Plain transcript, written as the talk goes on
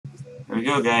There we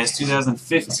go, guys.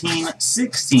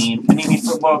 2015-16 Panini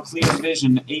Football Clear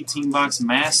Vision 18-box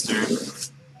Master.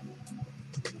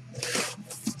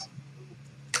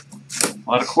 A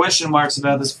lot of question marks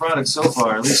about this product so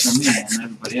far, at least for me and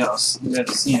everybody else. You guys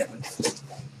have seen it,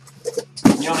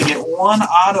 but you only get one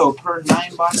auto per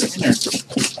 9-box winner.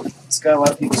 It's got a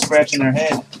lot of people scratching their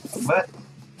head, but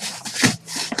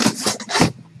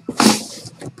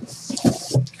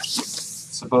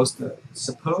supposed to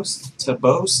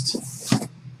boast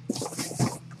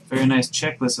very nice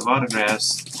checklist of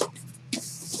autographs.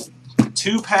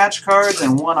 2 patch cards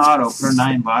and 1 auto per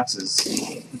 9 boxes.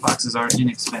 The boxes are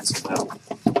inexpensive though.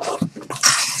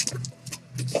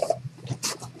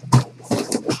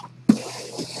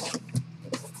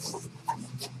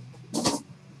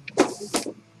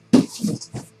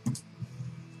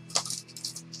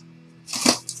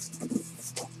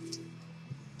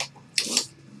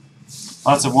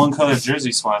 Lots of one-color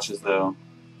jersey swatches, though.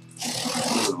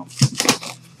 Ooh.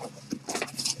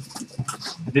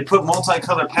 If they put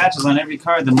multi-color patches on every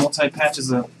card, the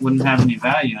multi-patches wouldn't have any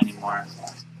value anymore.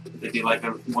 They'd be like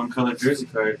a one-color jersey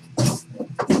card.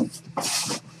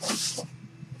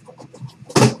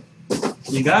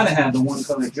 You gotta have the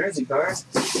one-color jersey card.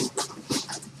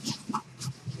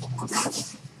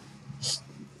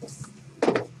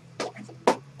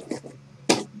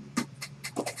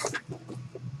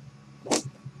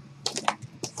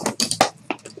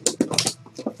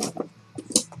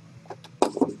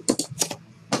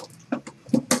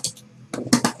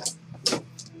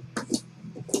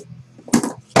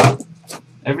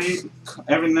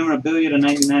 Every memorabilia to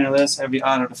 99 or less, every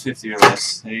auto to 50 or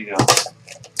less. There you go.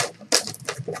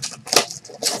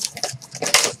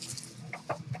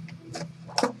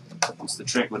 What's the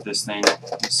trick with this thing?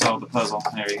 You solve the puzzle.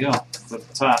 There you go. Flip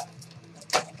the top.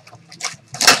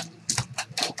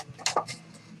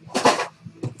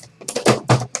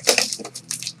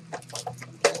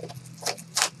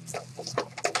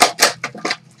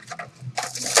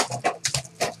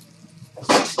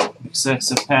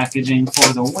 Excessive packaging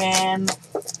for the win.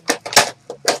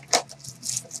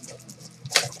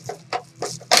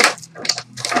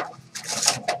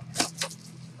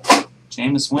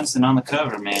 Jameis Winston on the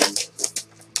cover, man.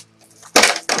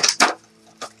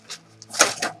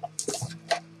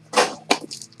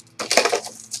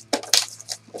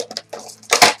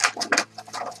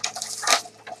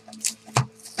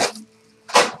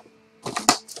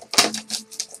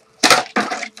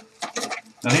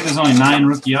 I think there's only 9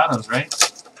 rookie autos, right?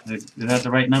 Is that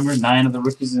the right number? 9 of the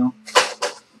rookies. I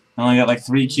only got like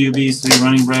 3 QBs, 3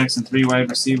 running backs, and 3 wide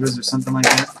receivers or something like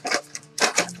that.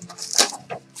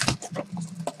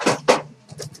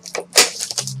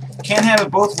 Can't have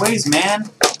it both ways, man.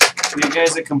 For you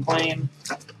guys that complain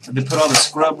that they put all the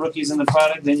scrub rookies in the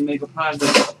product, then you make a product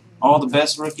with all the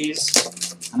best rookies,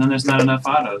 and then there's not enough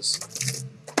autos.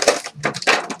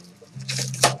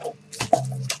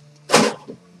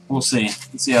 We'll see.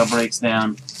 Let's see how it breaks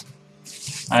down.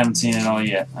 I haven't seen it all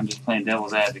yet. I'm just playing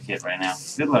devil's advocate right now.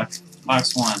 Good luck.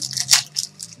 Box 1.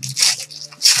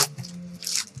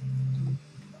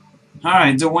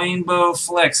 Alright, Dwayne Bowe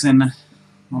flexing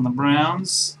on the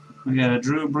Browns. We got a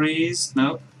Drew Brees.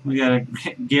 Nope. We got a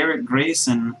Garrett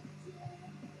Grayson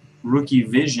rookie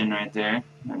vision right there.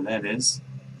 Whatever that is.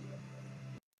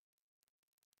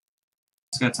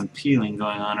 It's got some peeling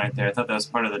going on right there. I thought that was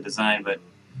part of the design, but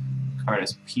the card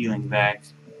is peeling back.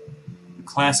 The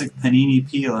classic Panini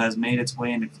peel has made its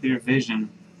way into clear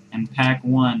vision in Pack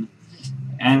 1.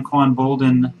 Anquan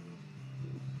Boldin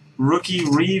rookie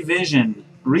revision.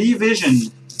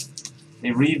 Revision.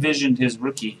 They revisioned his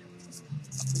rookie.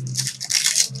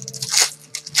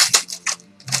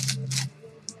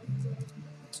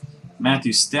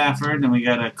 Matthew Stafford, and we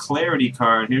got a clarity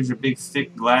card. Here's your big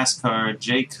thick glass card,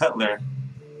 Jay Cutler.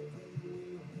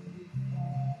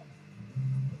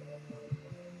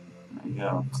 There you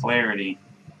go, clarity.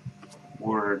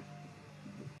 Word.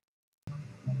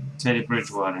 Teddy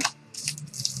Bridgewater.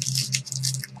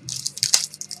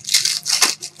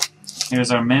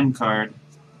 Here's our mem card.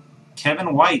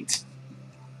 Kevin White.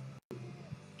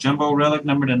 Jumbo relic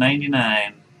number to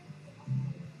 99.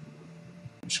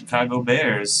 Chicago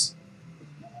Bears.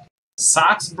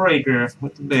 Sox breaker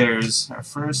with the Bears. Our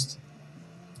first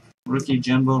rookie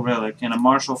jumbo relic. And a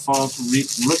Marshall Faulk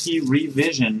rookie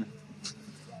revision.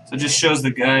 So it just shows the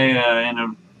guy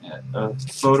in a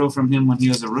photo from him when he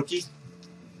was a rookie.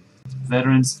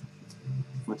 Veterans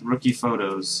with rookie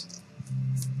photos.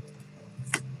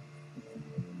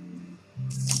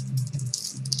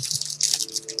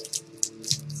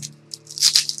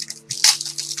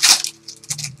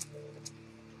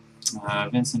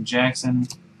 Vincent Jackson,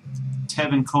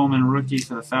 Tevin Coleman, rookie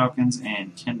for the Falcons,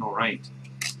 and Kendall Wright.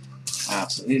 Wow,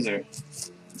 so these are...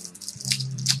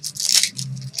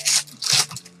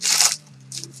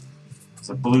 It's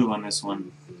a blue on this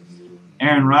one.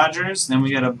 Aaron Rodgers. Then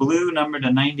we got a blue number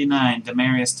to 99,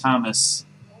 Demaryius Thomas.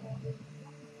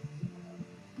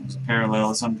 There's a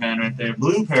parallel of some kind right there.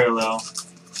 Blue parallel.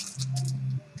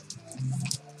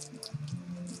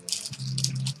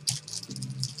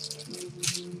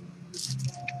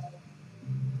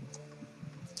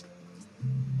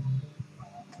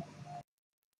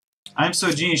 I'm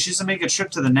So Genius. You should make a trip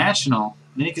to the National.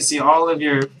 Then you can see all of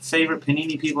your favorite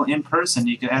Panini people in person.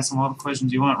 You can ask them all the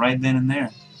questions you want right then and there.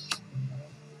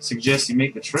 Suggest you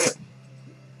make the trip.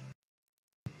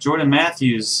 Jordan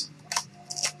Matthews.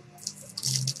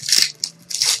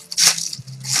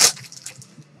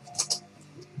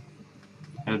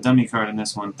 Got a dummy card in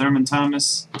this one. Thurman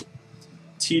Thomas.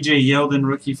 TJ Yeldon,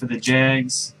 rookie for the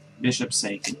Jags. Bishop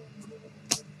Sankey.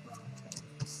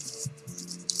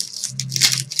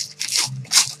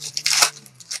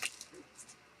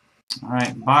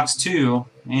 Alright, box 2,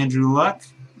 Andrew Luck.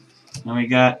 And we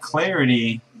got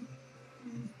Clarity,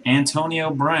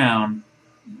 Antonio Brown.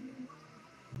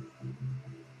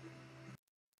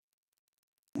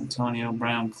 Antonio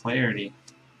Brown Clarity.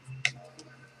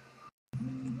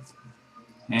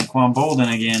 Anquan Bolden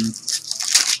again.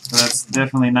 So that's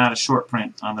definitely not a short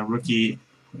print on the rookie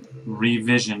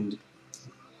revisioned.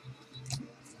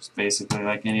 It's basically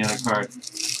like any other card.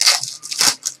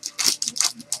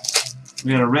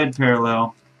 We got a red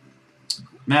parallel.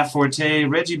 Matt Forte,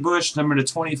 Reggie Bush, number to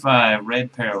 25,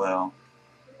 red parallel.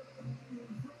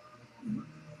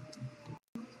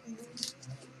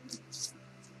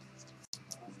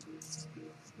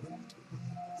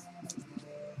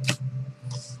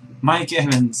 Mike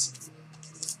Evans.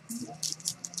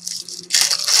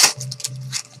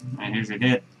 Alright, here's your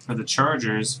hit. For the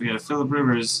Chargers, we got a Phillip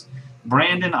Rivers.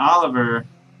 Brandon Oliver,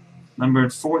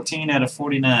 numbered 14 out of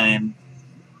 49.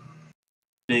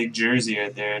 Big jersey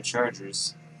right there,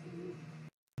 Chargers.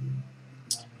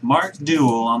 Mark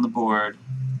Duell on the board,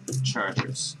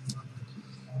 Chargers.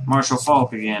 Marshall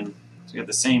Faulk again. So we got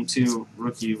the same 2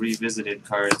 rookie revisited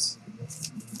cards.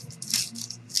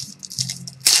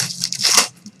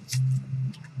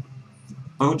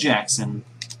 Bo Jackson.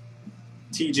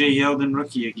 TJ Yeldon,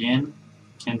 rookie again.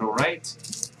 Kendall Wright.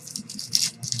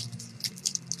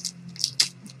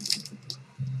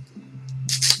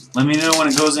 Let me know when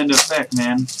it goes into effect,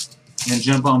 man. I'm gonna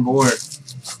jump on board.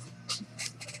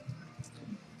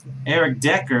 Eric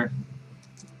Decker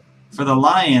for the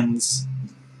Lions.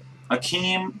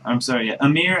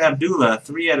 Amir Abdullah,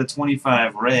 3 out of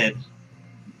 25, red.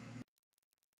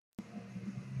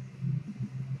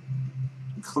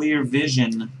 Clear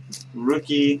Vision,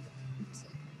 rookie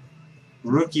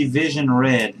Vision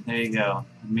red. There you go.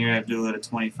 Amir Abdullah to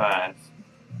 25.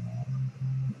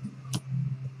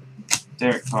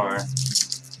 Derek Carr.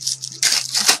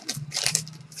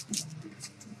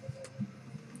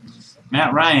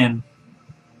 Matt Ryan.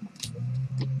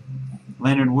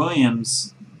 Leonard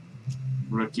Williams,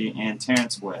 rookie, and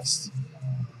Terrence West.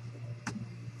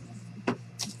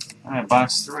 Alright,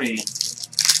 box 3.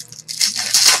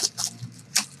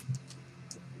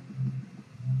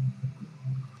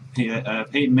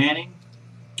 Peyton Manning.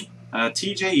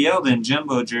 TJ Yeldon,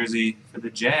 jumbo jersey for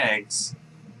the Jags.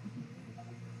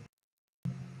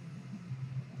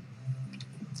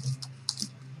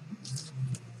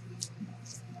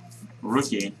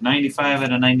 Rookie, 95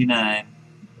 out of 99.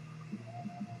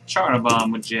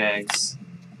 Chartabomb with Jags.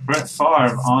 Brett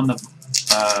Favre on the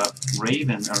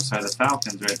the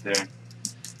Falcons right there.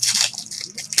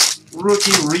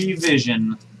 Rookie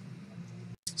revision.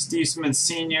 Steve Smith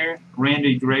Sr.,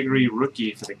 Randy Gregory,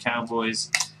 rookie for the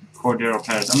Cowboys. Cordero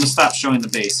Patterson. I'm going to stop showing the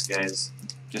base, guys.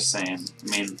 Just saying. I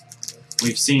mean,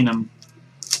 we've seen them.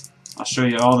 I'll show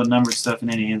you all the numbered stuff in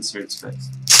any inserts, but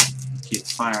keep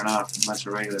firing off a bunch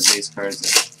of regular base cards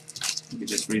that you can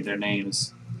just read their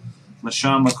names.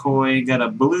 LaShawn McCoy got a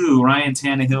blue Ryan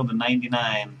Tannehill to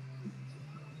 99.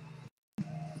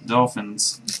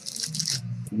 Dolphins.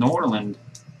 Norland.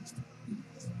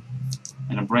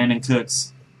 And a Brandon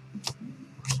Cooks.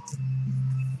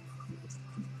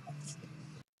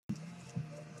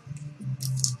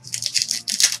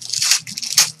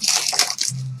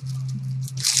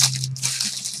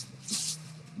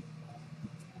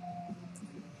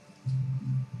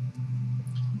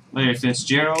 Larry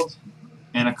Fitzgerald,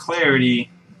 and a Clarity,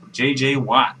 J.J.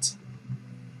 Watt.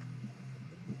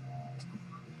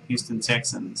 Houston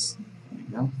Texans. There you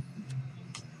go.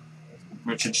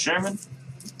 Richard Sherman.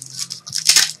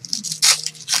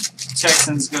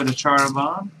 Texans go to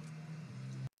Chartabomb.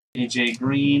 AJ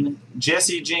Green.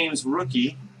 Jesse James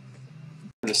rookie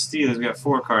for the Steelers. We got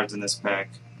 4 cards in this pack.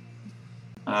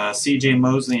 CJ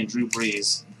Mosley and Drew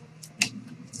Brees.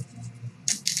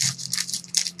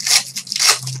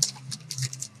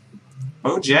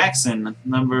 Bo Jackson,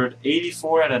 numbered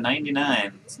 84 out of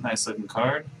 99. It's a nice looking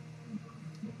card.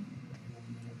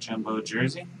 Jumbo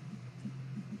jersey.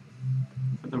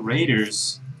 For the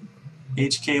Raiders,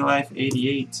 HK Life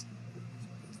 88.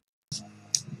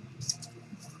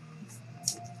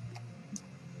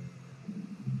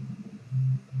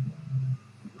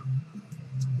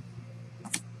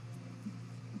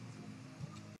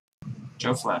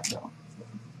 Joe Flacco.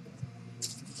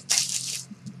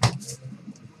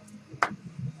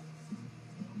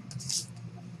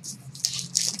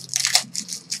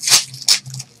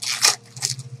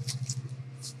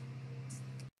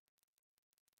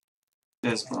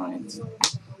 Dez Bryant.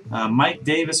 Mike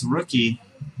Davis, rookie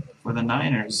for the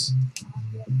Niners.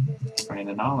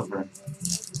 Brandon Oliver.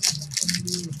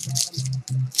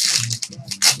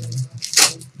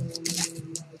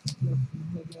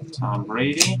 Tom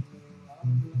Brady.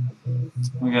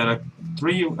 We got a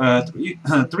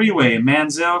three-way: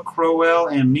 Manziel, Crowell,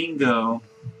 and Mingo.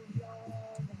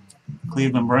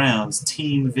 Cleveland Browns.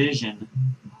 Team Vision.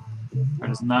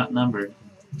 That is not numbered.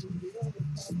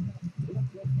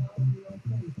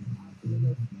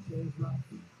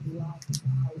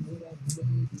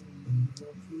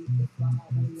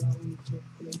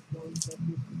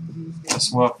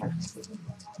 Wes Welker.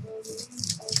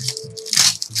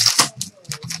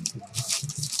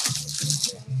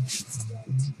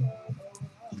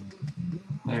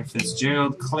 Larry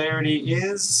Fitzgerald. Clarity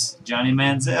is Johnny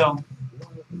Manziel.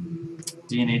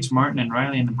 D&H Martin and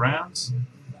Riley and the Browns.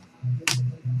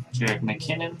 Jerick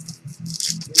McKinnon.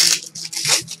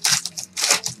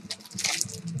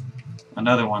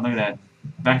 Another one, look at that.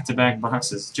 Back-to-back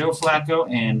boxes. Joe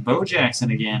Flacco and Bo Jackson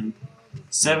again.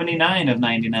 79 of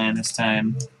 99 this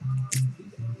time.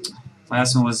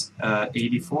 Last one was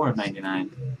 84 of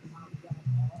 99.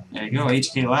 There you go,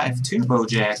 HK Life, 2 Bo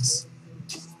Jacks.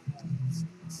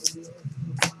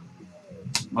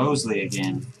 Mosley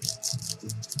again.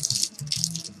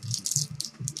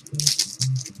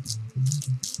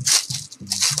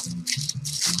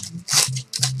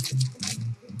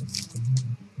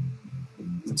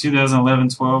 The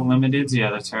 2011-12 limiteds, yeah,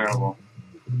 they're terrible.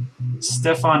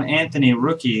 Stephon Anthony,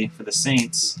 rookie for the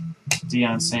Saints.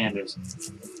 Deion Sanders.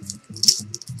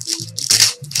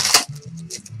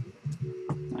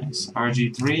 Nice.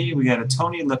 RG3, we got a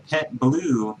Tony Lippett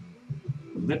blue.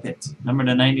 Lippett, number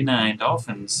to 99,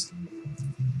 Dolphins.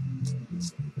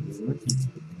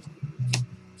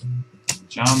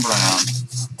 John Brown.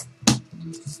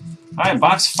 Alright,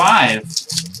 box 5.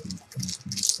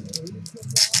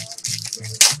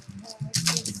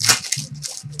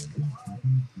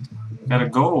 Got a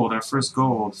gold, our first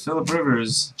gold. Phillip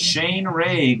Rivers, Shane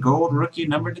Ray, gold rookie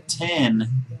number to 10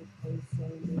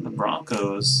 for the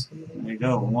Broncos. There you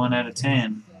go, 1 out of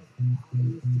 10.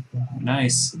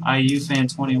 Nice. IU fan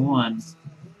 21.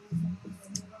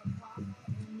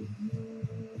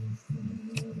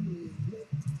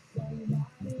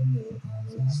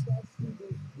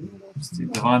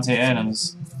 Devontae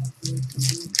Adams.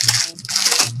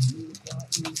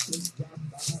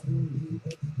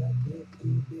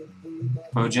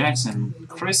 Bo Jackson,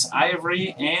 Chris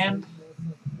Ivory, and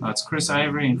it's Chris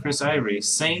Ivory and Chris Ivory.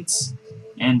 Saints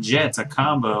and Jets, a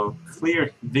combo.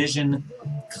 Clear Vision,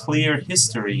 Clear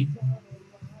History.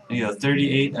 There you go,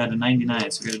 38 out of 99.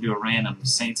 So we're gonna do a random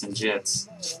Saints and Jets.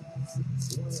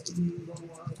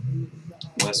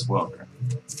 Wes Welker.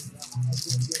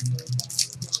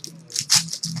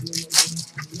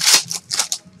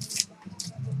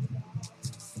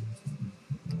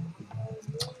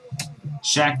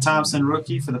 Shaq Thompson,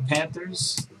 rookie for the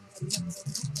Panthers.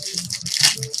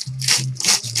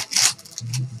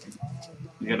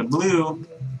 We got a blue.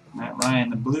 Matt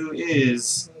Ryan. The blue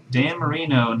is Dan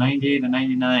Marino, 98 and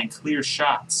 99. Clear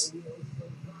Shots.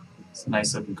 It's a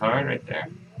nice looking card right there.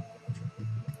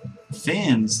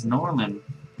 Fins, Norman.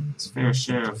 It's a fair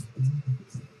share of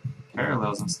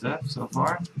parallels and stuff so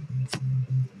far.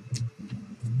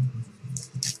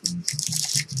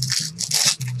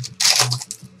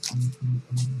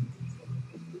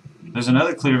 There's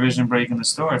another Clear Vision break in the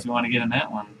store if you want to get in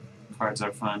that one. Cards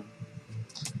are fun.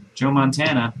 Joe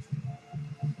Montana.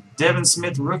 Devin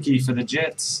Smith, rookie for the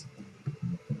Jets.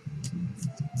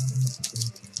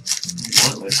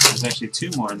 There's actually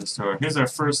 2 more in the store. Here's our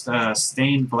first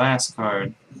stained glass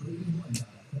card.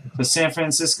 The San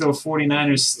Francisco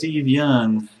 49ers, Steve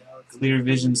Young. Clear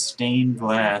Vision stained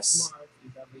glass.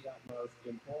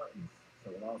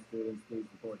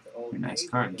 Very nice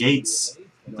card. Gates.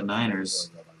 The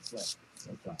Niners.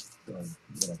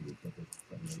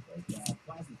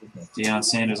 Deion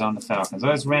Sanders on the Falcons.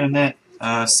 I was running that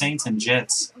Saints and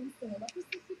Jets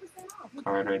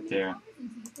card right there.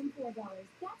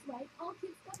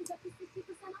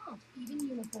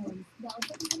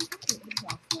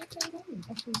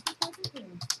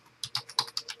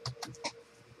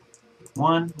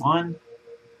 One,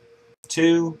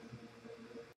 two,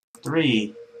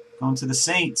 three. Going to the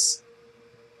Saints.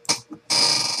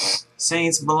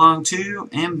 Saints belong to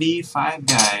MB5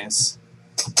 guys.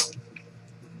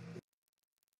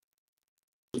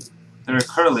 They're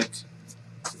acrylic.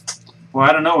 Well,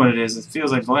 I don't know what it is. It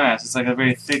feels like glass. It's like a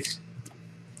very thick.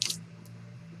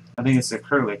 I think it's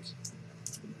acrylic.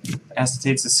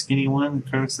 Acetate's the skinny one.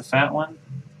 Acrylic's the fat one.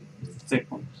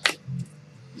 Thick one.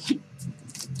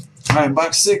 Alright,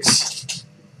 box 6.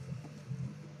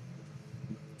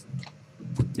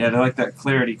 Yeah, they're like that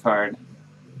Clarity card.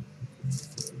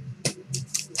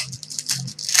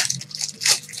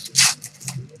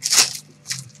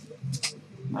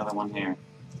 Another one here.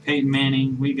 Peyton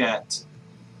Manning. We got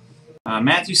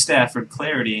Matthew Stafford,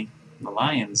 Clarity, the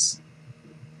Lions.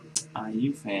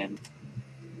 IU fan.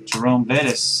 Jerome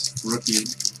Bettis, Rookie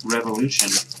Revolution.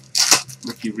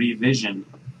 Rookie Revision.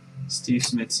 Steve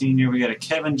Smith Sr. We got a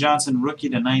Kevin Johnson, Rookie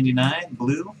 /99,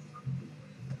 blue.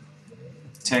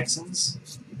 Texans.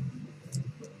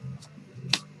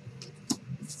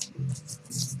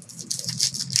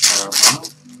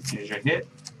 Here's your hit.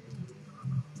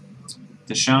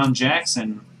 Deshaun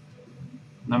Jackson,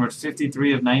 numbered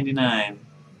 53 of 99.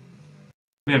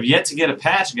 We have yet to get a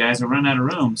patch, guys. We're running out of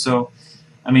room. So,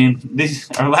 I mean,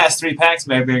 our last 3 packs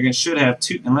back there should have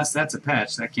 2, unless that's a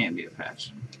patch. That can't be a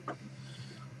patch.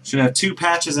 Should have 2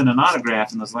 patches and an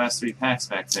autograph in those last 3 packs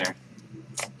back there.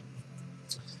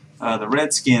 The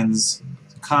Redskins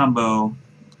combo,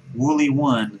 Wooly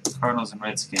 1, Cardinals and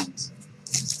Redskins.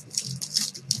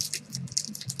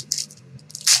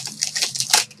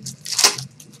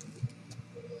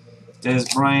 Des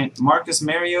Bryant, Marcus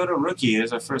Mariota, rookie.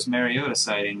 There's our first Mariota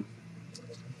sighting.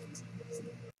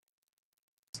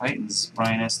 Titans,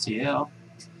 Brian STL.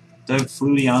 Doug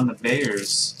Flutie on the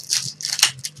Bears.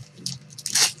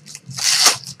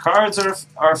 Cards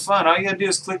are fun. All you gotta do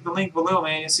is click the link below,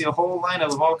 man. You see a whole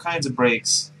lineup of all kinds of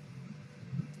breaks.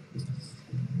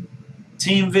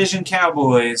 Team Vision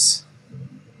Cowboys.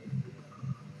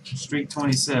 Streak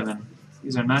 27.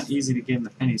 These are not easy to get in the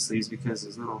penny sleeves because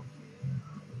there's little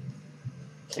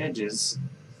edges.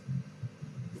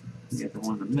 You get the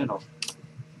one in the middle.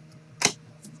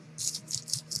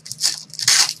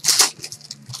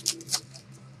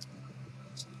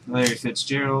 Larry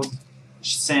Fitzgerald.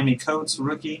 Sammy Coates,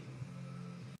 rookie.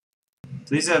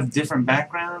 Do these have different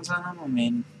backgrounds on them? I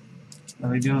mean, are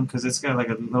they doing, because it's got like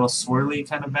a little swirly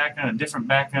kind of background, a different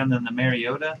background than the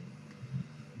Mariota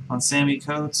on Sammy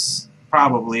Coates?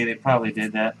 Probably. They probably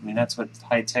did that. I mean, that's what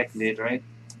High Tech did, right?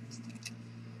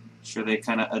 Sure, they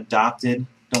kind of adopted.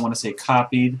 Don't want to say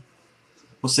copied.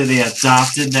 We'll say they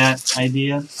adopted that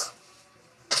idea.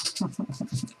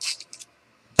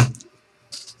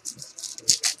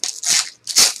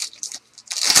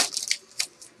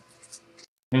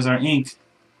 Here's our ink.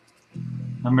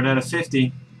 Numbered out of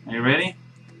 50. Are you ready?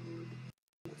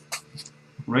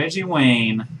 Reggie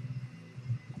Wayne.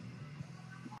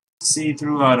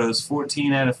 See-through autos.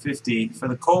 14 out of 50 for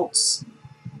the Colts.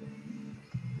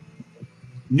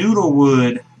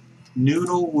 Noodlewood.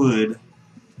 Noodlewood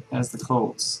has the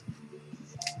Colts.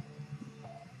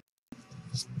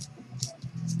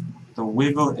 The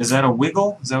Wiggle. Is that a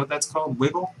Wiggle? Is that what that's called?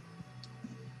 Wiggle?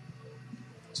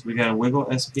 So we got a Wiggle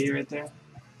SP right there.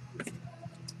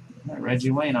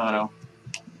 Reggie Wayne auto.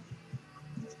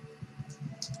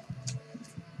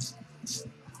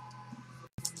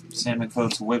 Sammy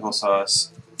Coates Wiggle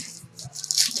Sauce.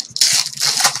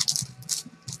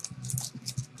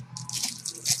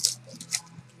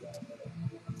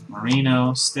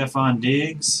 Marino, Stephon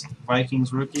Diggs,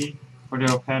 Vikings rookie,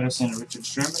 Cordell Patterson and Richard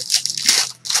Sherman.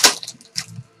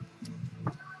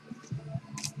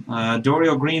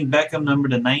 Dorial Green Beckham, number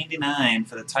 /99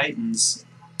 for the Titans.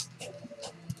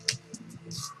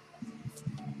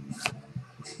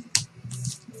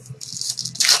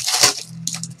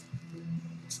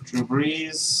 Drew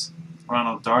Brees,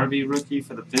 Ronald Darby rookie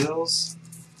for the Bills.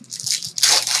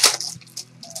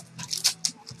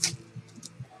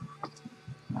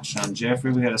 Alshon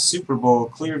Jeffrey, we got a Super Bowl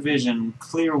clear vision,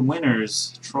 clear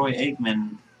winners, Troy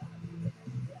Aikman.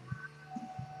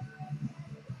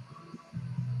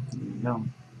 There you go.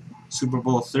 Super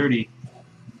Bowl 30.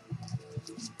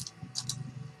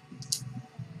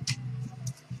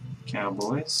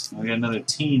 Cowboys. We got another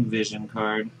Team Vision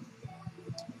card.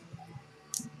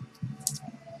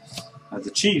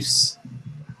 Chiefs.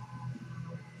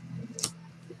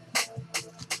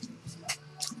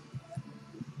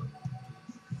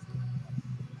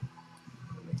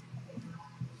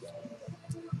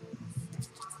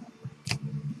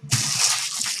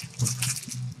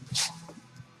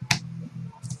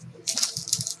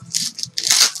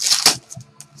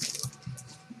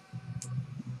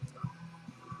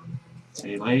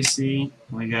 Jay Lacy.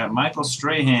 We got Michael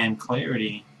Strahan,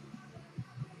 Clarity.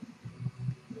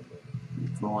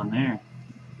 Cool one there.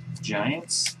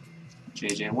 Giants.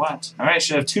 J.J. Watt. Alright,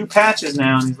 should have 2 patches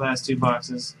now in these last 2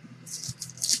 boxes.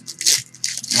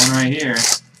 One right here.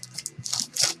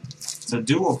 It's a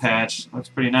dual patch. Looks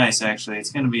pretty nice, actually. It's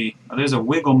going to be... Oh, there's a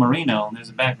Wiggle Merino. There's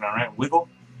a background, right? Wiggle?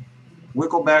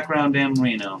 Wiggle background Dan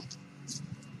Marino.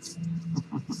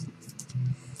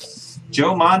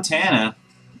 Joe Montana.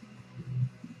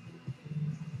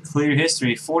 Clear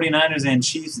history. 49ers and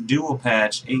Chiefs dual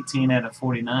patch. 18 out of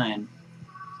 49.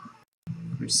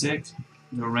 Pretty sick.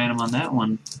 Go random on that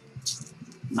one.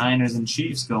 Niners and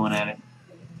Chiefs going at it.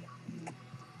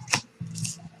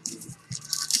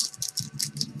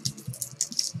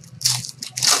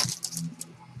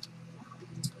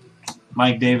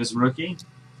 Mike Davis rookie.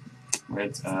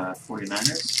 Red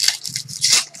 49ers.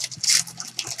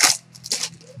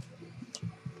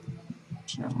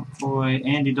 Gerald McCoy.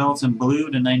 Andy Dalton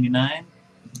blue to 99.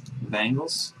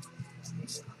 Bengals.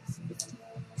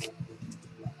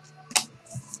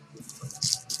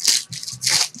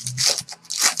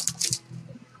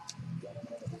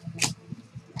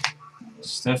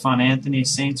 Stephon Anthony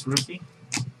Saints rookie.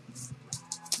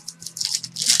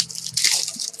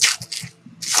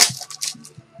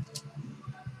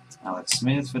 Alex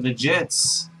Smith for the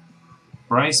Jets.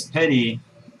 Bryce Petty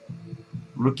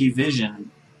rookie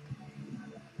vision.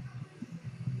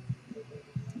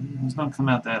 Those don't come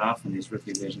out that often, these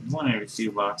rookie visions. One every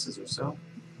few boxes or so.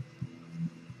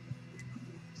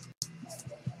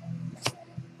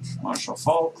 Marshall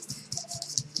Faulk.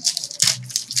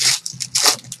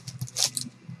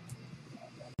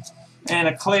 And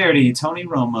a Clarity, Tony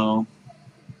Romo.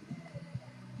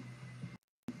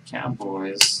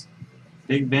 Cowboys.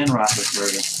 Big Ben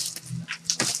Roethlisberger.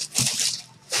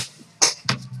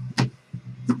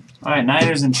 Alright,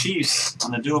 Niners and Chiefs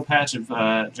on the dual patch of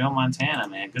Joe Montana,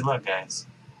 man. Good luck, guys.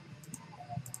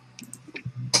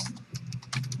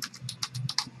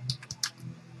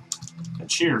 The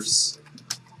Chiefs.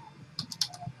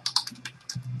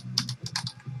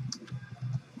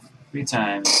 3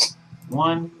 times.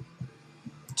 1,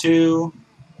 2,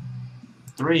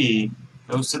 3.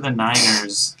 Goes to the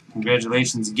Niners.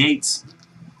 Congratulations, Gates.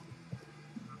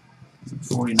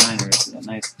 49ers. That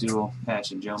nice dual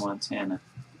patch of Joe Montana.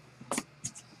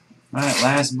 Alright,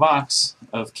 last box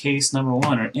of case number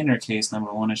 1, or inner case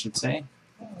number 1, I should say.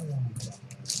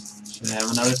 Should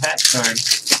have another patch card.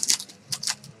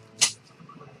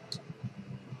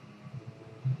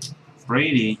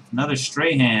 Brady, another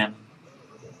Strahan.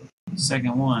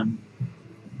 Second one.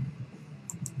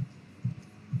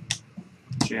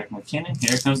 Jerick McKinnon.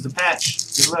 Here comes the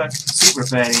patch. Good luck. Super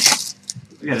fatty.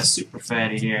 We got a super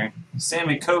fatty here.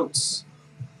 Sammy Coates.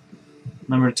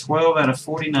 Number 12 out of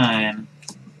 49.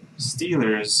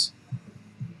 Steelers.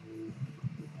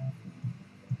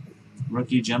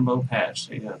 Rookie jumbo patch.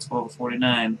 There you go. 12 of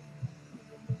 49.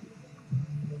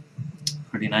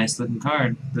 Pretty nice looking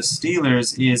card. The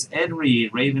Steelers is Ed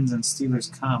Reed. Ravens and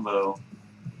Steelers combo.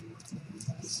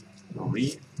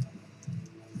 Reed.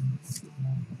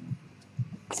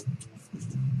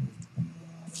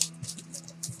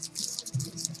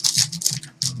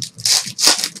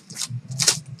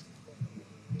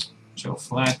 Joe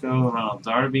Flacco, Ronald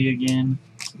Darby again,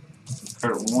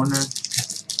 Kurt Warner,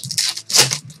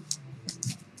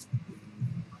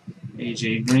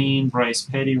 AJ Green, Bryce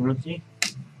Petty rookie,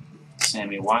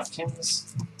 Sammy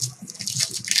Watkins,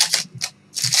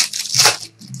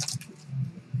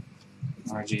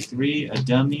 RG3, a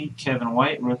dummy, Kevin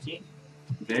White rookie,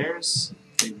 Bears,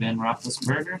 Big Ben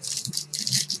Roethlisberger.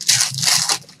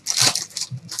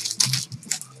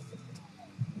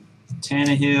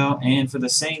 Tannehill, and for the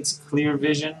Saints, clear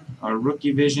vision, or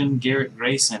rookie vision, Garrett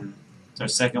Grayson. It's our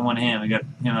second one hand. We got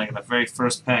him like in the very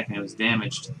first pack and it was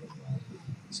damaged.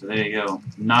 So there you go.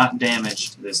 Not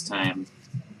damaged this time.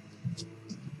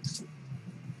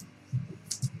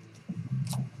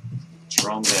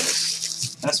 Jerome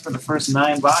Bettis. That's for the first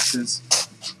 9 boxes.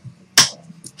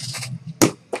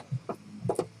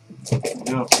 There we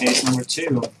go. Case number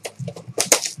 2.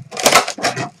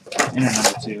 Inner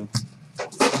number 2.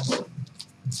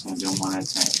 I don't want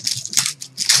to type.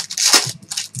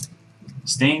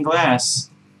 Stained glass.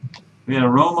 We got a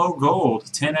Romo Gold,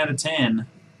 10 out of 10.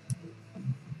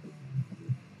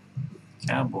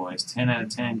 Cowboys, 10 out of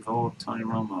 10, gold, Tony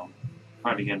Romo.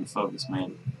 Hard to get in focus,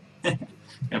 man.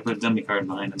 Gotta put a dummy card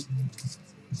behind him.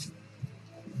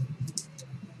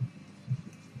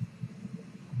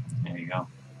 There you go.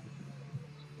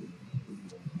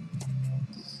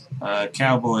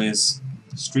 Cowboys,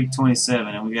 streak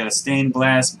 27, and we got a stained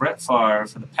glass Brett Favre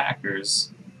for the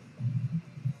Packers.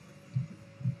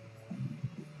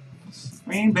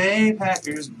 Green Bay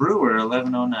Packers, Brewer,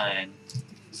 1109.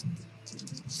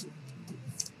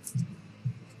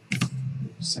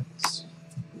 So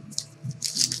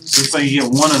looks like you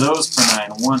get one of those per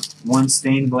 9. One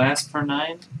stained glass per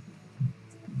 9.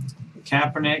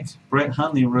 Kaepernick, Brett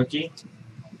Hundley rookie.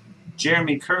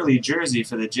 Jeremy Curley jersey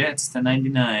for the Jets to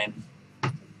 99.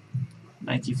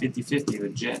 Nike 50/50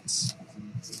 with Jets.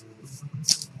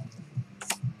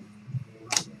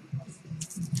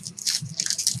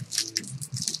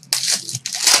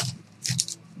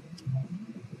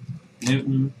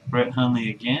 Newton, Brett Hundley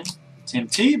again. Tim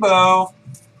Tebow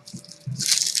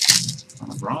on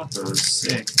the Broncos,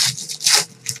 sick.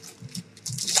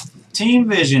 Team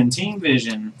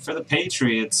Vision for the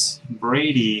Patriots.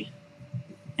 Brady,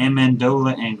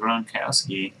 Amendola, and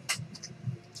Gronkowski.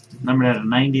 Numbered out of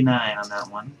 99 on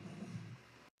that one.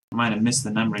 I might have missed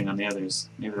the numbering on the others.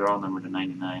 Maybe they're all numbered to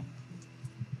 99.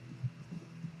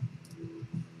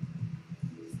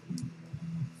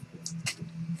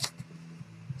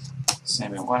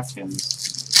 Samuel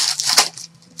Watkins.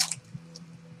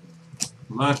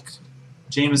 Luck.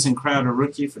 Jamison Crowder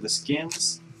rookie for the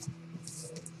Skins.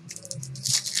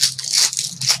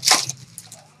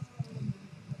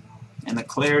 And the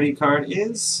clarity card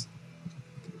is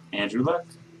Andrew Luck.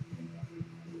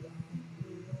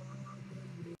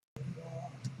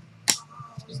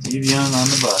 Steve Young on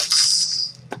the Bucks.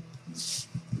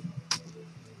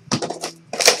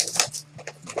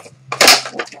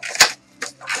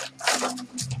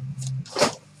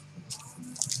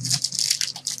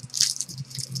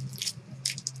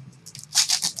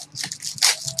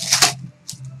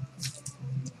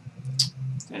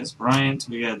 There's Bryant.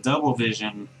 We got double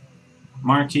vision.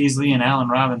 Marquise Lee and Allen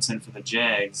Robinson for the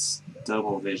Jags.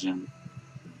 Double vision.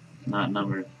 Not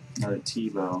numbered. Another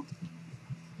Tebow.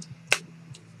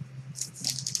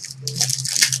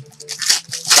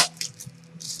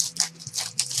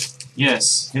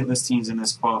 Yes, hitless teams in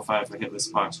this qualify for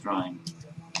hitless box drawing.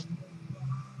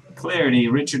 Clarity,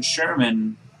 Richard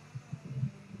Sherman.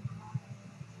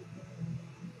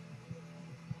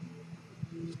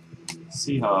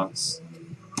 Seahawks.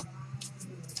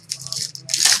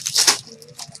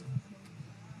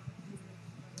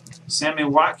 Sammy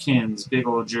Watkins, big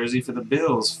old jersey for the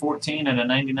Bills. 14 out of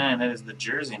 99, that is the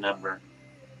jersey number.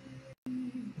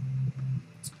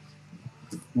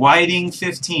 Whiting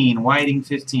 15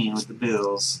 with the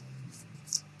Bills.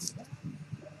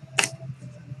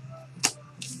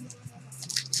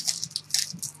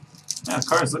 Yeah, the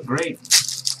cards look great.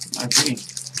 I agree.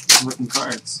 Good looking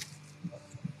cards.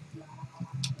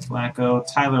 Flacco,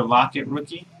 Tyler Lockett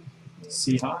rookie.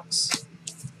 Seahawks.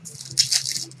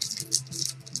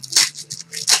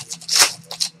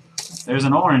 There's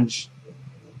an orange.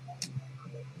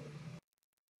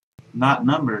 Not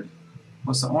numbered.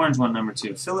 What's the orange one number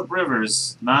to? Phillip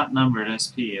Rivers, not numbered,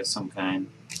 SP of some kind.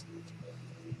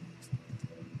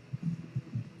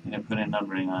 I didn't put in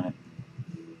numbering on it.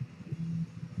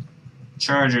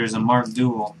 Chargers, a Mark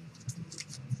Duell.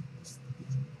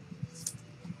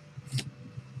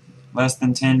 Less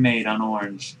than 10 made on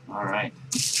orange. Alright.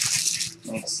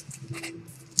 Thanks.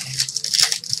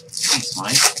 Thanks,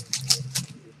 Mike.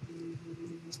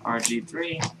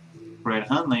 RG3, Brett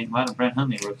Hundley. A lot of Brett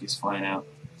Hundley rookies flying out.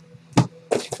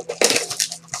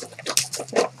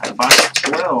 I bought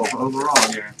 12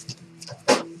 overall here.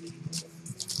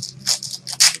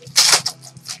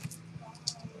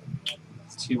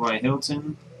 T.Y.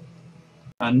 Hilton.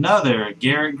 Another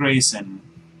Garrett Grayson.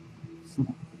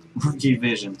 Rookie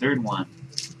vision, third one.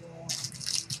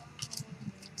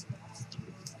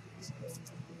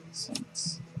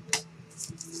 Saints.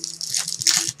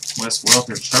 Wes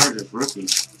Welker, Chargers, rookie.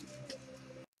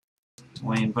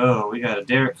 Dwayne Bowe. We got a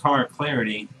Derek Carr,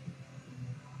 clarity.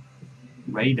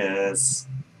 Raiders.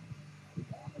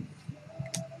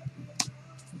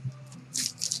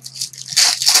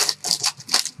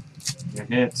 Good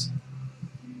hit.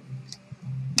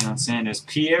 Deion Sanders.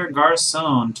 Pierre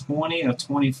Garcon, 20 of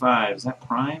 25. Is that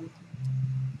prime?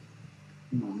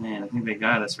 Oh man, I think they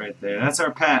got us right there. That's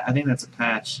our patch. I think that's a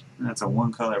patch. That's a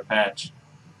one-color patch.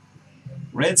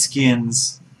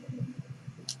 Redskins.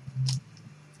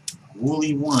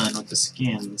 Woolly 1 with the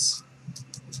Skins.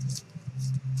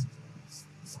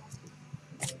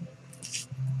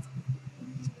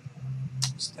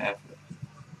 Stafford.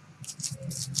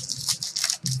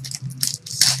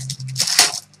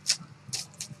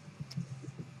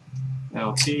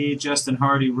 LT, Justin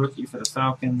Hardy, rookie for the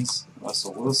Falcons.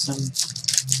 Russell Wilson.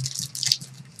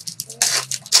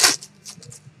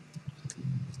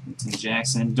 Anthony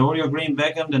Jackson. Dorial Green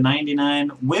Beckham to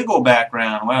 99. Wiggle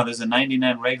background. Wow, there's a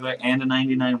 99 regular and a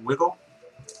 99 wiggle.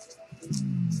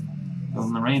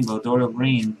 Building the rainbow. Dorial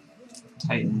Green.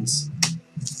 Titans.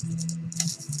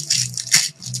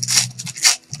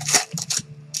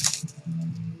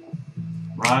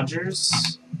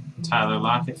 Rodgers. Tyler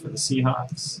Lockett for the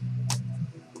Seahawks.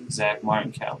 Zach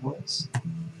Martin, Cowboys.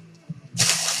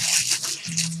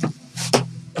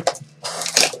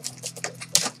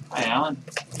 Hi, Alan.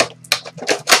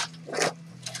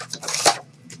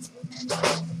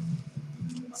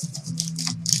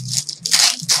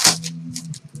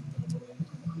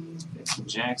 Dixon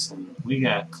Jackson. We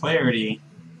got Clarity.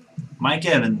 Mike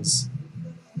Evans.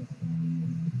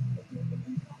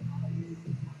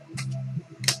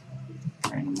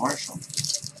 Brandon Marshall.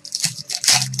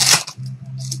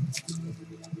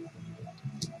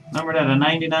 Numbered at a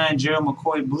 99, Gerald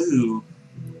McCoy Blue,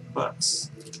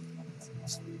 Bucks.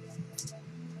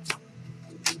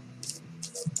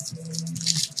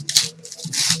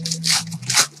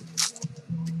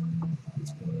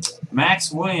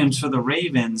 Max Williams for the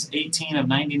Ravens, 18 of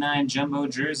 99 jumbo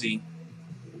jersey.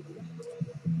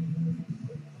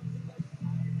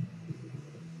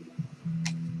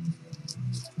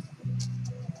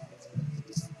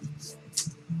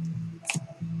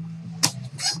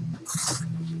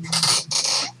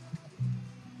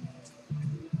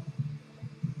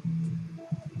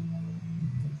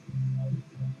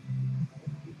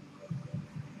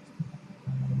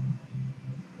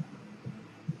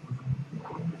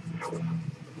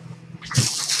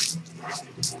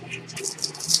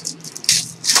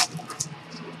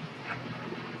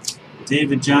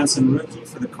 David Johnson, rookie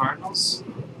for the Cardinals.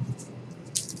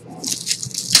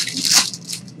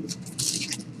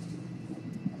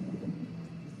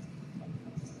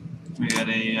 We got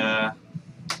a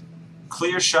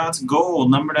Clear Shots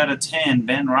Gold, numbered out of 10,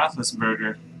 Ben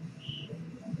Roethlisberger.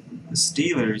 The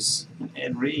Steelers, and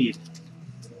Ed Reed.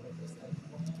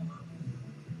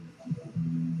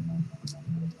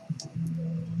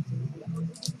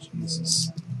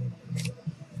 Jesus.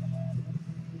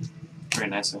 Very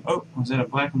nice. Oh, was that a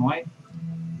black and white?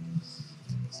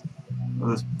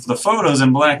 Well, the photo's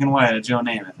in black and white of Joe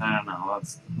Namath. I don't know.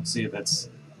 Let's see if that's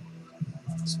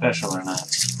special or not.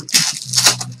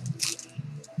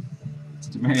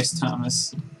 Demaryius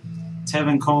Thomas.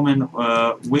 Tevin Coleman,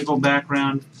 wiggle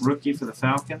background rookie for the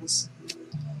Falcons.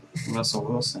 Russell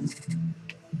Wilson.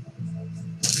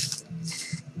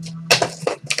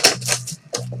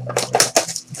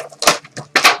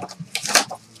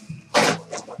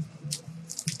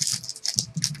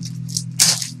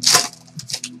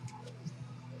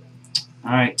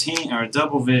 All right, team or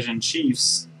double vision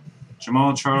Chiefs,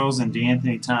 Jamal Charles and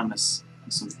DeAnthony Thomas.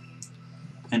 Some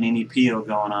Panini Peel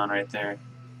going on right there.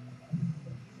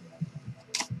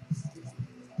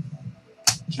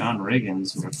 John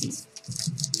Riggins, rookie.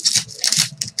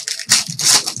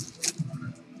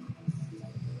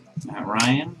 Matt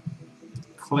Ryan,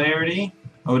 Clarity,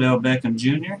 Odell Beckham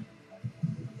Jr.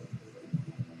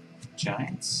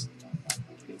 Giants,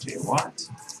 J.J. Watt.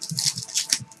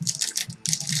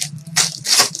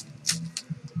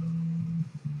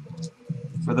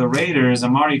 For the Raiders,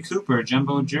 Amari Cooper,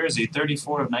 jumbo jersey,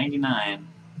 34 of 99.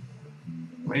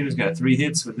 Raiders got 3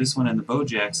 hits with this one and the Bo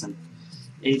Jackson.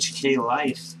 HK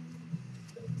Life.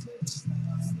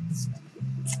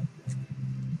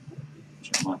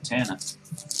 Joe Montana.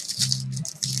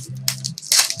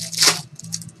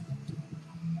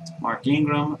 Mark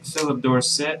Ingram, Philip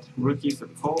Dorsett, rookie for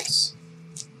the Colts.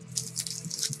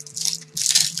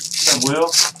 What's up,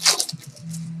 Will?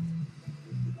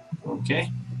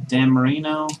 Okay. Dan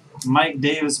Marino, Mike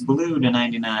Davis, blue to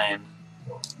 99.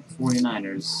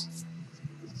 49ers.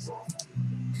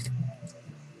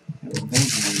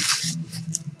 Benjamin.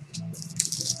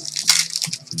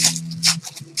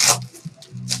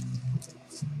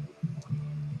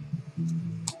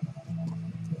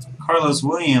 Carlos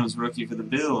Williams, rookie for the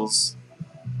Bills.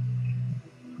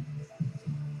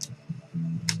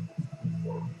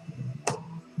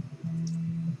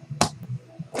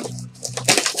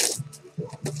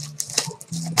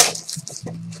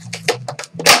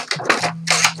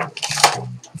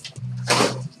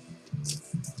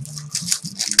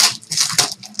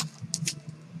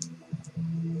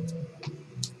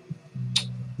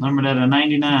 Numbered at a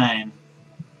 99,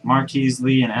 Marquise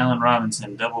Lee and Allen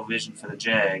Robinson, double vision for the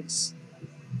Jags.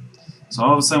 So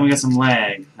all of a sudden we got some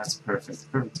lag. That's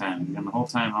perfect. Perfect timing. And the whole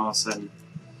time, all of a sudden,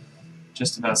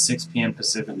 just about 6 p.m.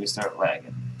 Pacific, we start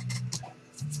lagging.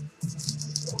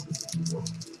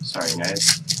 Sorry,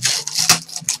 guys.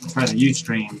 Try the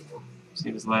Ustream. See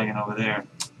if it's lagging over there.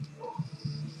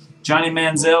 Johnny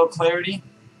Manziel, Clarity.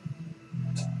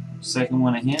 Second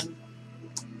one of him.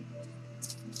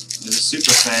 There's a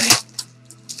super fatty.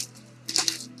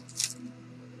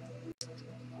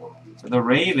 For the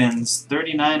Ravens,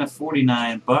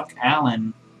 39/49, Buck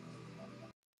Allen.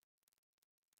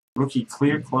 Rookie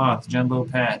clear cloth, jumbo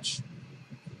patch.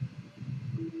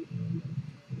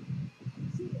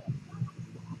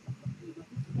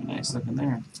 Nice looking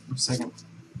there. Second.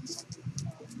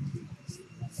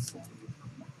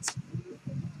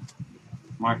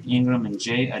 Mark Ingram and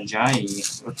Jay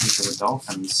Ajayi, rookie for the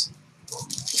Dolphins.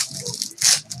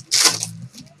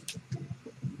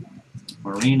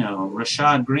 Marino,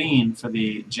 Rashad Green for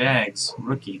the Jags,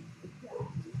 rookie.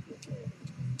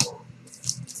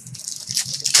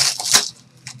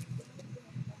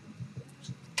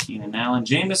 Keenan Allen,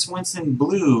 Jameis Winston,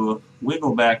 blue,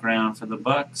 wiggle background for the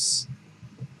Bucks.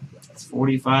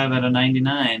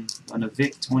 45/99 on a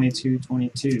Vic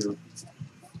 22/22.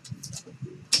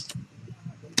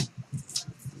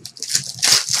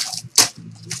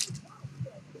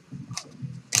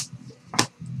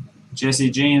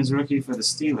 Jesse James, rookie for the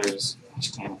Steelers.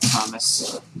 Cam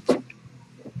Thomas.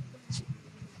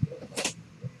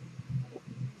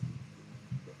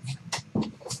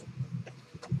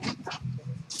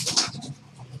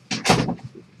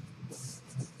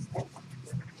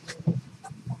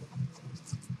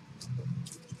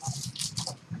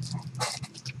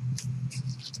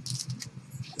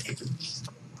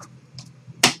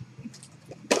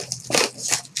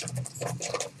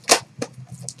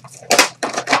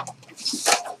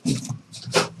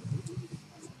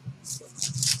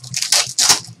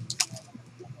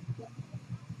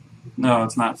 No,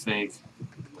 it's not fake.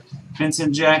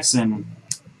 Vincent Jackson.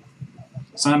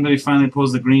 Somebody finally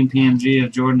pulls the green PMG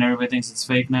of Jordan. Everybody thinks it's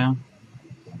fake now.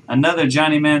 Another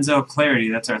Johnny Manziel Clarity.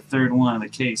 That's our third one of the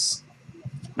case.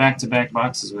 Back-to-back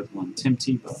boxes with one. Tim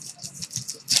Tebow.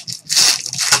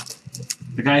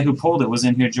 The guy who pulled it was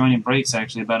in here joining breaks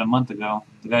actually about a month ago.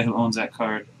 The guy who owns that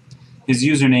card. His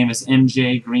username is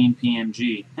MJ Green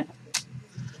PMG.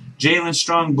 Jalen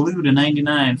Strong blue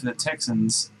 /99 for the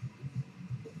Texans.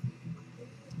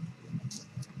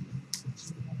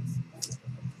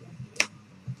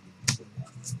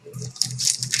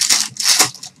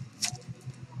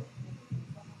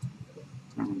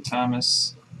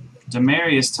 Thomas.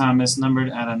 Demarius Thomas, numbered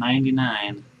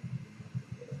 /99.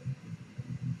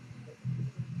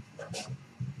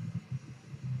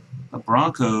 The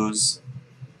Broncos.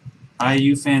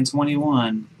 IU Fan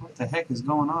 21. What the heck is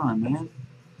going on, man?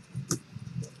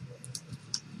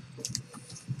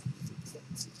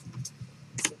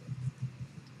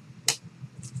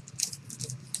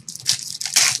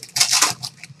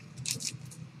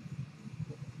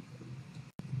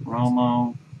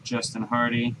 Romo. Justin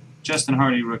Hardy. Justin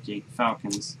Hardy, rookie.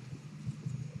 Falcons.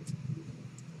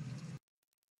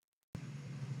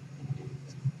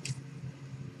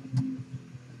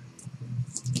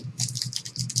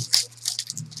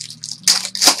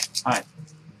 Hi.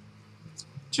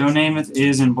 Joe Namath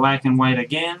is in black and white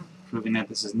again, proving that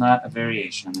this is not a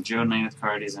variation. The Joe Namath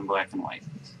card is in black and white.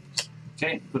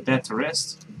 Okay, put that to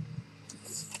rest.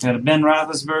 Got a Ben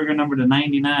Roethlisberger, number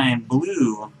 /99,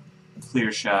 blue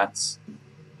clear shots.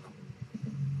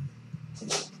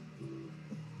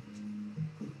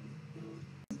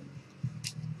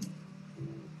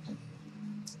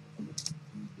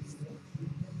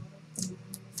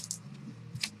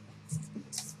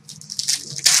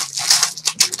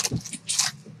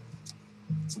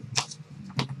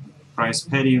 Bryce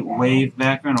Petty, wave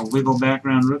background, a wiggle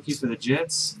background rookie for the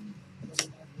Jets.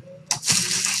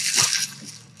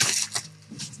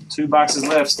 2 boxes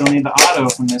left. Still need the auto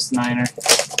from this Niner.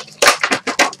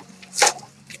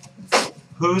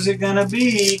 Who's it gonna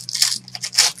be?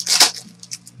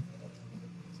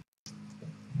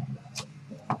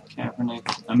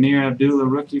 Kaepernick. Amir Abdullah,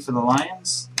 rookie for the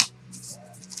Lions.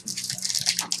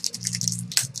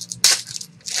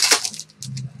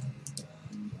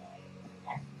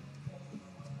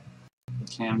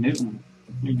 Cam Newton.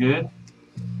 You're good.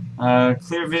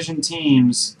 Clear Vision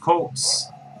Teams. Colts.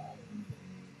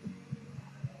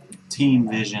 Team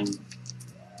Vision.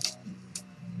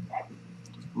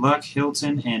 Luck,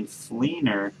 Hilton, and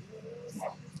Fleener.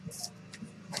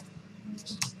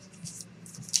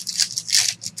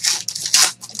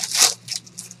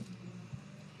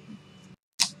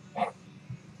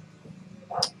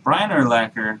 Brian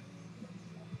Urlacher.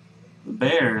 The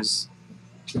Bears.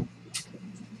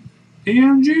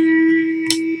 PMG!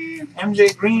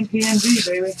 MJ Green PMG,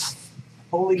 baby.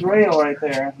 Holy grail right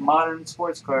there. Modern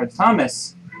sports cards.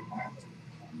 Thomas.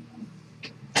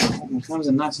 Here comes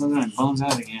a nuts looking and bones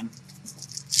out again.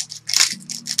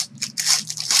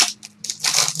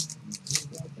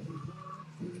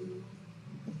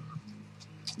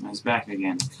 He's back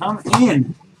again. Come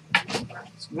in!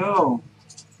 Let's go.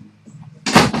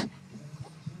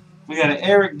 We got an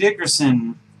Eric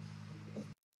Dickerson.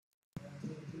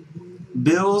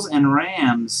 Bills and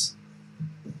Rams.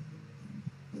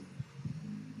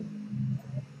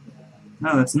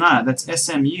 No, that's not. That's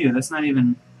SMU. That's not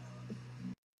even...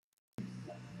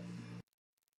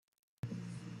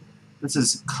 This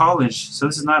is college, so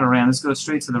this is not a Ram. Let's go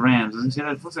straight to the Rams. See,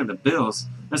 that looks like the Bills.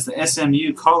 That's the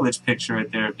SMU college picture right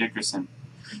there of Dickerson.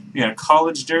 We got a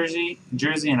college jersey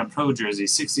and a pro jersey,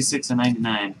 66 and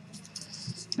 99.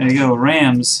 There you go,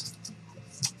 Rams.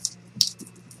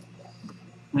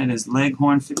 That is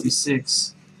Leghorn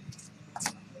 56.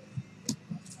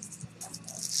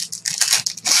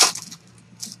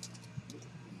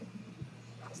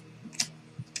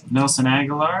 Nelson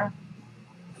Aguilar.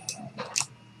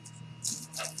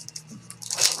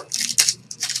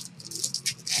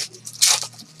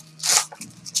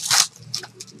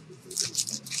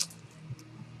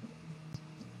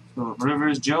 Phillip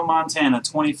Rivers, Joe Montana,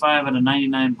 25 out of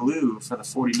 99 blue for the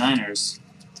 49ers.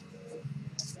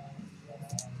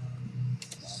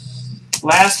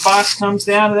 Last box comes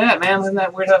down to that, man. Isn't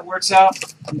that weird how it works out?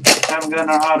 Haven't gotten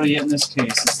our auto yet in this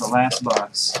case. It's the last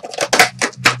box.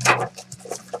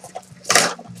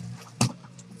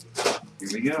 Here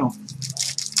we go.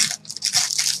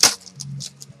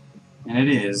 And it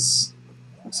is.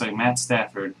 Looks like Matt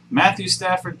Stafford. Matthew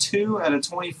Stafford, 2 out of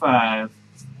 25.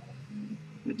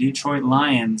 The Detroit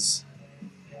Lions.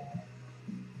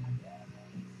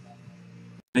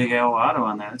 Big L auto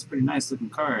on that. That's a pretty nice looking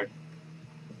card.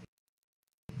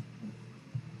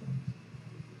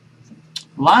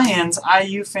 Lions,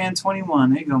 IU Fan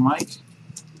 21. There you go, Mike.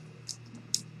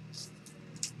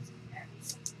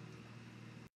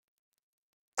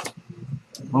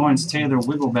 Lawrence Taylor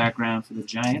wiggle background for the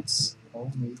Giants.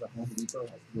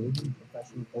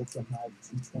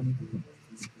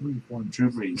 Drew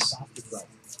Brees.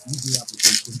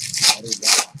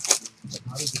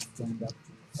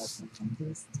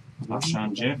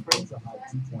 Alshon Jeffrey.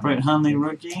 Brett Hundley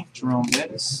rookie. Jerome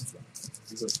Bettis.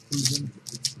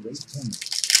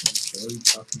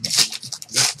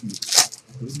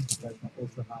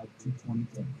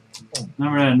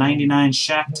 Number 99,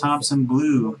 Shaq Thompson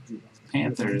blue.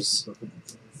 Panthers.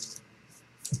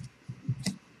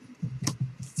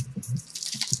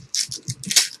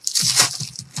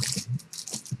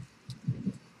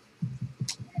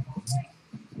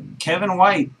 Kevin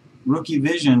White, rookie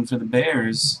vision for the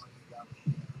Bears.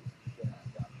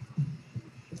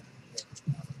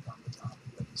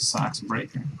 Sox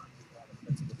breaker.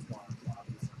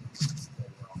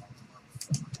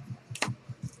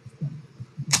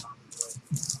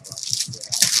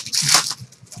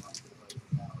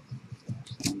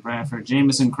 Bradford,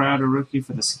 Jamison Crowder rookie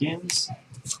for the Skins.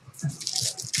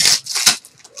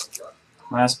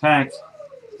 Last pack,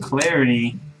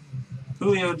 Clarity.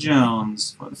 Julio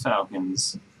Jones for the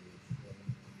Falcons.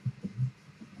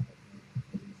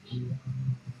 There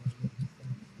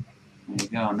you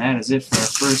go, and that is it for our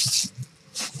first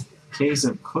case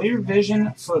of Clear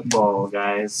Vision football,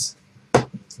 guys.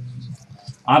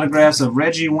 Autographs of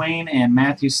Reggie Wayne and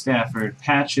Matthew Stafford.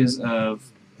 Patches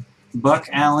of Buck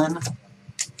Allen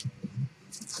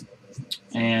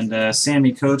and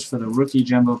Sammy Coach for the rookie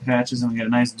jumbo patches. And we got a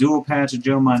nice dual patch of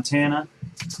Joe Montana.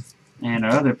 And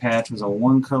our other patch was a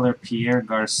one-color Pierre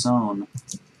Garçon.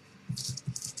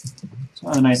 So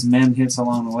other nice mem hits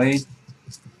along the way.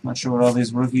 Not sure what all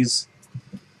these rookies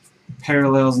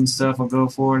parallels and stuff will go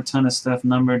for. A ton of stuff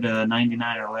numbered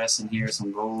 99 or less in here.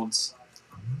 Some golds.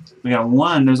 We got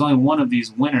one. There's only one of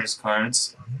these winners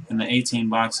cards in the 18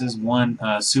 boxes. One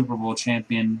Super Bowl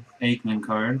champion Aikman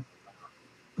card.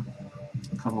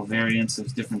 A couple variants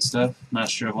of different stuff. Not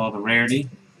sure of all the rarity.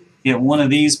 You get one of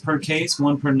these per case,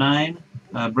 1 per 9.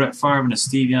 Brett Favre and a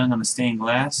Steve Young on the stained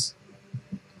glass.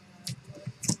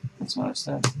 That's all I've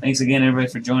said. Thanks again,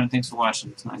 everybody, for joining. Thanks for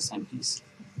watching. It's a nice time. Peace.